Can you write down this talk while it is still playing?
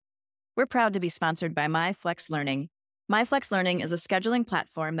We're proud to be sponsored by MyFlexLearning. MyFlexLearning is a scheduling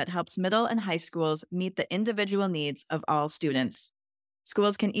platform that helps middle and high schools meet the individual needs of all students.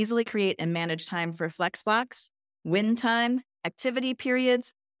 Schools can easily create and manage time for flex blocks, win time, activity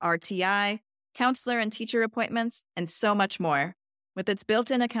periods, RTI, counselor and teacher appointments, and so much more. With its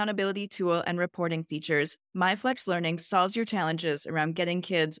built-in accountability tool and reporting features, MyFlexLearning solves your challenges around getting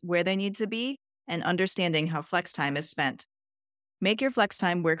kids where they need to be and understanding how flex time is spent. Make your flex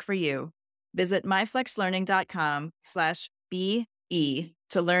time work for you. Visit myflexlearning.com/BE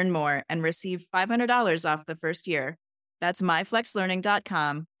to learn more and receive $500 off the first year. That's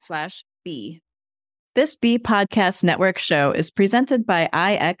myflexlearning.com/B. This B Podcast Network show is presented by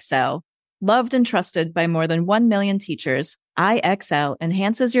IXL. Loved and trusted by more than 1 million teachers, IXL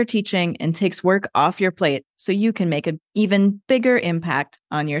enhances your teaching and takes work off your plate so you can make an even bigger impact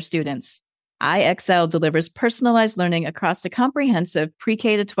on your students. IXL delivers personalized learning across a comprehensive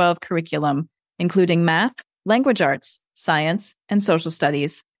pre-K to 12 curriculum, including math, language arts, science, and social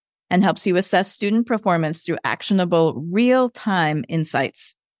studies, and helps you assess student performance through actionable, real-time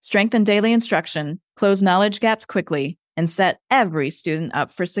insights. Strengthen daily instruction, close knowledge gaps quickly, and set every student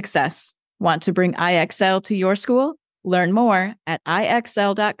up for success. Want to bring IXL to your school? Learn more at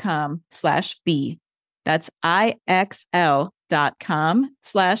ixl.com/B. That's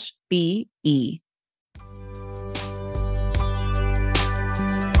ixl.com/BE.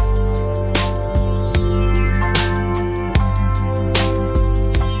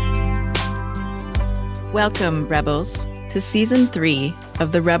 Welcome, Rebels, to Season 3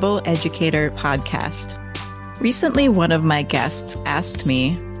 of the Rebel Educator podcast. Recently, one of my guests asked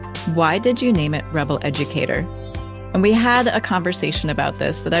me, "Why did you name it Rebel Educator?" And we had a conversation about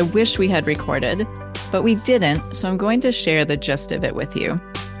this that I wish we had recorded, but we didn't, so I'm going to share the gist of it with you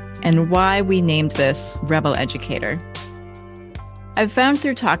and why we named this Rebel Educator. I've found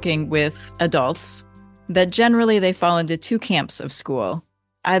through talking with adults that generally they fall into two camps of school.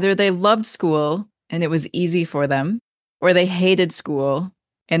 Either they loved school and it was easy for them, or they hated school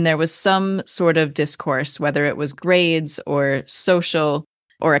and there was some sort of discourse, whether it was grades or social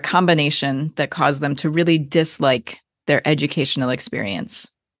or a combination that caused them to really dislike their educational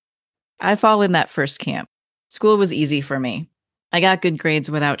experience. I fall in that first camp. School was easy for me. I got good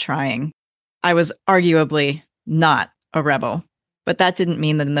grades without trying. I was arguably not a rebel, but that didn't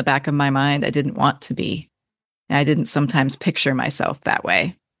mean that in the back of my mind I didn't want to be. And I didn't sometimes picture myself that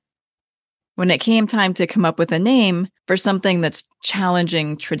way. When it came time to come up with a name for something that's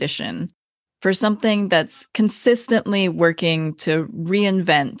challenging tradition, for something that's consistently working to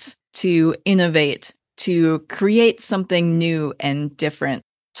reinvent, to innovate, to create something new and different,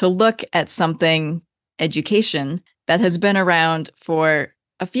 to look at something, education, that has been around for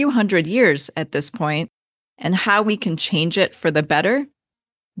a few hundred years at this point, and how we can change it for the better,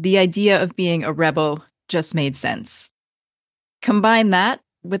 the idea of being a rebel just made sense. Combine that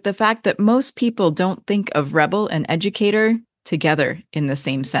with the fact that most people don't think of rebel and educator together in the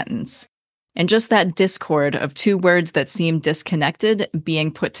same sentence. And just that discord of two words that seem disconnected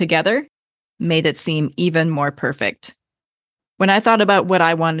being put together made it seem even more perfect. When I thought about what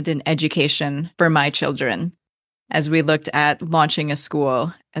I wanted in education for my children, as we looked at launching a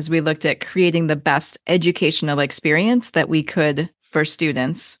school, as we looked at creating the best educational experience that we could for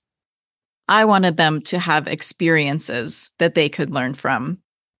students, I wanted them to have experiences that they could learn from.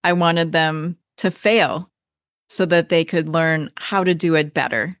 I wanted them to fail so that they could learn how to do it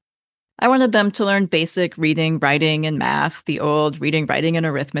better. I wanted them to learn basic reading, writing, and math, the old reading, writing, and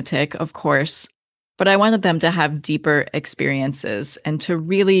arithmetic, of course. But I wanted them to have deeper experiences and to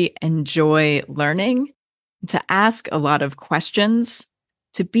really enjoy learning, to ask a lot of questions,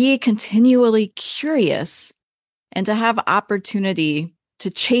 to be continually curious, and to have opportunity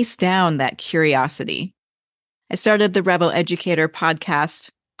to chase down that curiosity. I started the Rebel Educator podcast,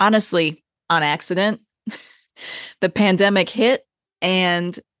 honestly, on accident. The pandemic hit,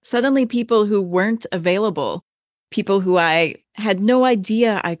 and suddenly people who weren't available, people who I had no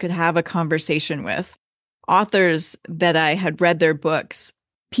idea I could have a conversation with, authors that I had read their books,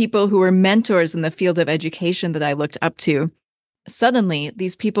 people who were mentors in the field of education that I looked up to, suddenly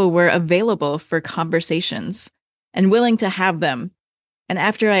these people were available for conversations and willing to have them. And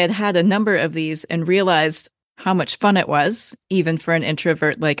after I had had a number of these and realized how much fun it was, even for an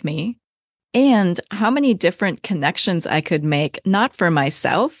introvert like me, and how many different connections I could make, not for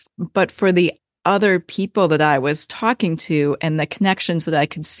myself, but for the other people that I was talking to and the connections that I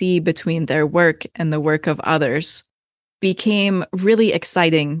could see between their work and the work of others, became really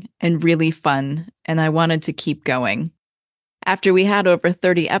exciting and really fun, and I wanted to keep going. After we had over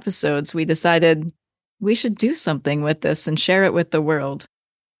 30 episodes, we decided we should do something with this and share it with the world.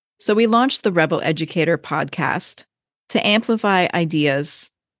 So we launched the Rebel Educator podcast to amplify ideas,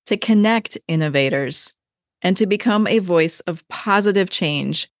 to connect innovators, and to become a voice of positive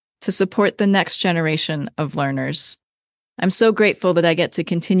change to support the next generation of learners. I'm so grateful that I get to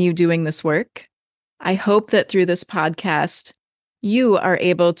continue doing this work. I hope that through this podcast, you are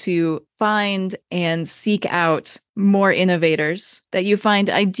able to find and seek out more innovators, that you find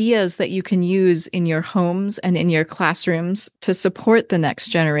ideas that you can use in your homes and in your classrooms to support the next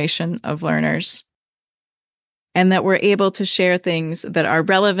generation of learners, and that we're able to share things that are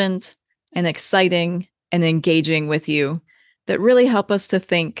relevant and exciting and engaging with you that really help us to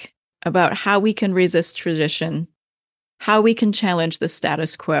think about how we can resist tradition, how we can challenge the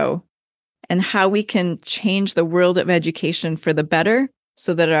status quo, and how we can change the world of education for the better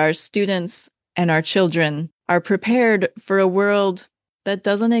so that our students and our children are prepared for a world that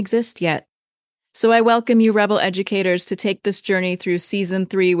doesn't exist yet. So I welcome you, Rebel Educators, to take this journey through season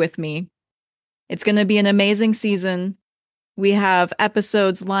 3 with me. It's going to be an amazing season. We have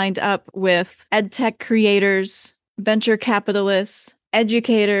episodes lined up with edtech creators, venture capitalists,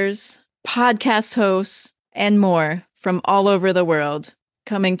 educators, podcast hosts, and more from all over the world,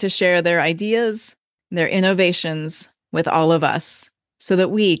 coming to share their ideas, their innovations with all of us so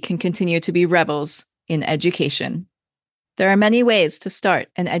that we can continue to be rebels in education. There are many ways to start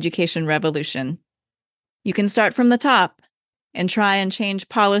an education revolution. You can start from the top and try and change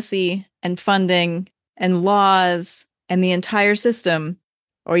policy and funding and laws and the entire system,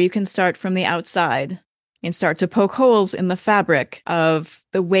 or you can start from the outside and start to poke holes in the fabric of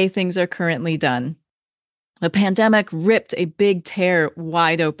the way things are currently done. The pandemic ripped a big tear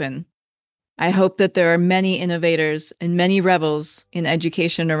wide open. I hope that there are many innovators and many rebels in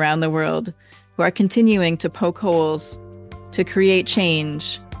education around the world who are continuing to poke holes, to create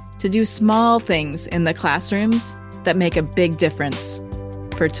change, to do small things in the classrooms that make a big difference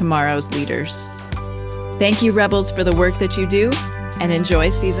for tomorrow's leaders. Thank you, Rebels, for the work that you do, and enjoy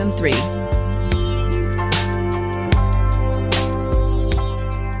season 3.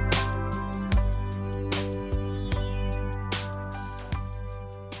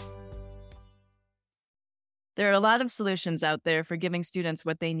 There are a lot of solutions out there for giving students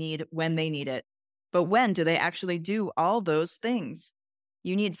what they need when they need it. But when do they actually do all those things?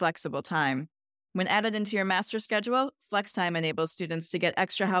 You need flexible time. When added into your master schedule, flex time enables students to get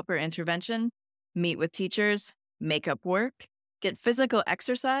extra help or intervention, meet with teachers, make up work, get physical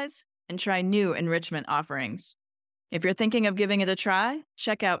exercise, and try new enrichment offerings. If you're thinking of giving it a try,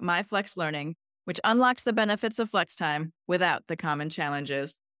 check out My Flex Learning, which unlocks the benefits of flex time without the common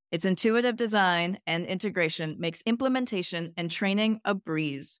challenges. Its intuitive design and integration makes implementation and training a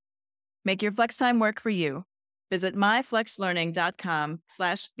breeze. Make your flex time work for you. Visit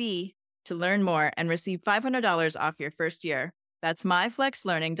myflexlearning.com/B to learn more and receive $500 off your first year. That's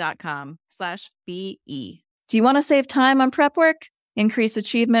myflexlearning.com/BE. Do you want to save time on prep work? Increase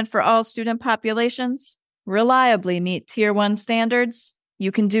achievement for all student populations? Reliably meet Tier 1 standards?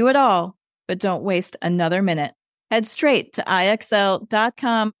 You can do it all, but don't waste another minute. Head straight to ixl.com/B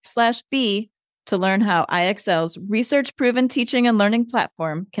to learn how IXL's research-proven teaching and learning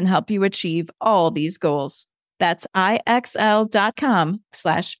platform can help you achieve all these goals. That's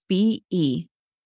ixl.com/BE.